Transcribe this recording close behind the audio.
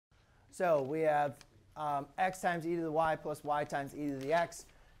So we have x times e to the y plus y times e to the x.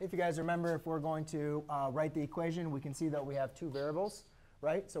 If you guys remember, if we're going to write the equation, we can see that we have two variables,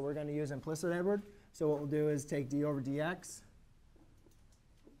 right? So we're going to use implicit, Edward. So what we'll do is take d over dx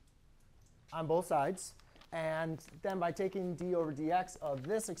on both sides. And then by taking d over dx of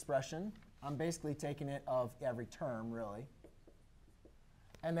this expression, I'm basically taking it of every term, really.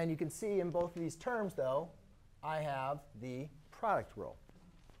 And then you can see in both of these terms, though, I have the product rule,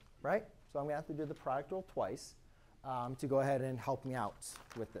 right? So I'm going to have to do the product rule twice to go ahead and help me out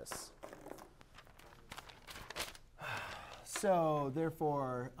with this. So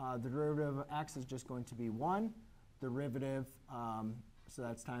therefore, the derivative of x is just going to be 1. Derivative, so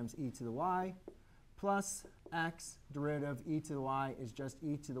that's times e to the y, plus x derivative of e to the y is just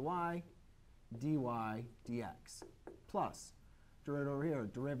e to the y dy dx, plus derivative over here,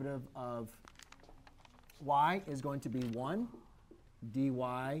 derivative of y is going to be 1 dy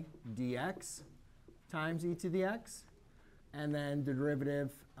dx times e to the x. And then the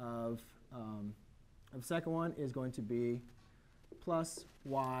derivative of the second one is going to be plus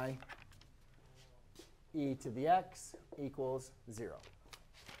y e to the x equals 0.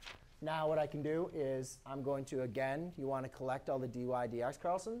 Now what I can do is I'm going to, again, you want to collect all the dy dx,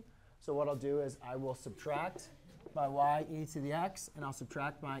 Carlson. So what I'll do is I will subtract my y e to the x, and I'll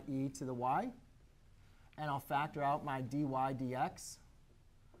subtract my e to the y. And I'll factor out my dy dx.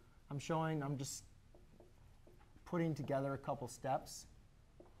 I'm just putting together a couple steps.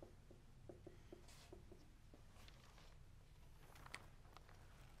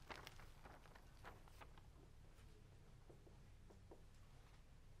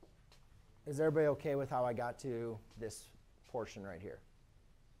 Is everybody OK with how I got to this portion right here?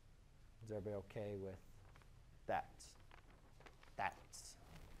 Is everybody OK with that?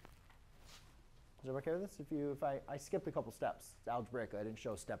 Is everybody OK with this? If I skipped a couple steps. It's algebraic. I didn't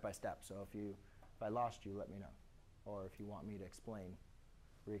show step by step. So if I lost you, let me know. Or if you want me to explain,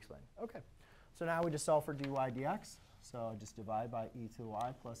 re-explain. OK. So now we just solve for dy dx. So I just divide by e to the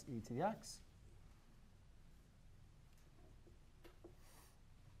y plus e to the x.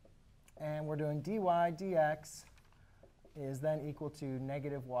 And we're doing dy dx is then equal to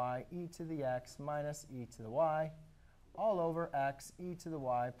negative y e to the x minus e to the y all over x e to the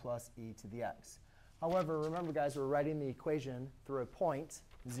y plus e to the x. However, remember, guys, we're writing the equation through a point,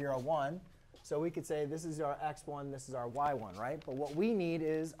 0, 1. So we could say this is our x1, this is our y1, right? But what we need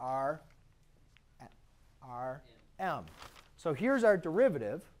is our m. So here's our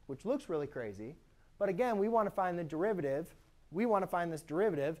derivative, which looks really crazy. But again, we want to find the derivative. We want to find this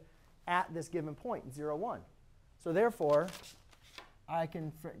derivative at this given point, 0, 1. So therefore, I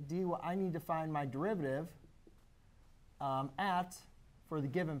need to find my derivative for the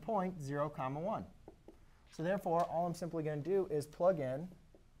given point, 0, 1. So therefore, all I'm simply going to do is plug in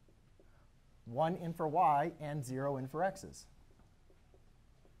 1 in for y and 0 in for x's.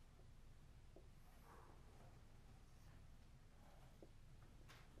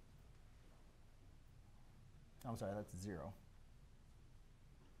 I'm sorry, that's 0.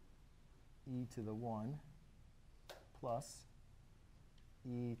 E to the 1 plus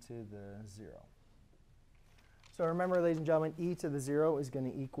e to the 0. So remember, ladies and gentlemen, e to the 0 is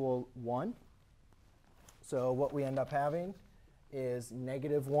going to equal 1. So what we end up having is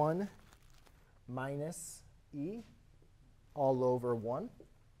negative 1 minus e all over 1.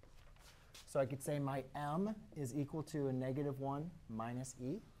 So I could say my m is equal to a negative 1 minus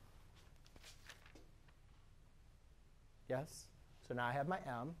e. Yes? So now I have my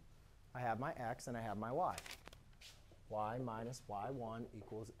m, I have my x, and I have my y. Y minus y1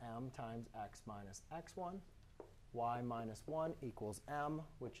 equals m times x minus x1. Y minus 1 equals m,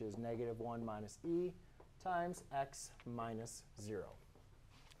 which is negative 1 minus e, times x minus 0.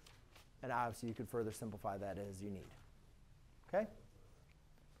 And obviously, you could further simplify that as you need. OK?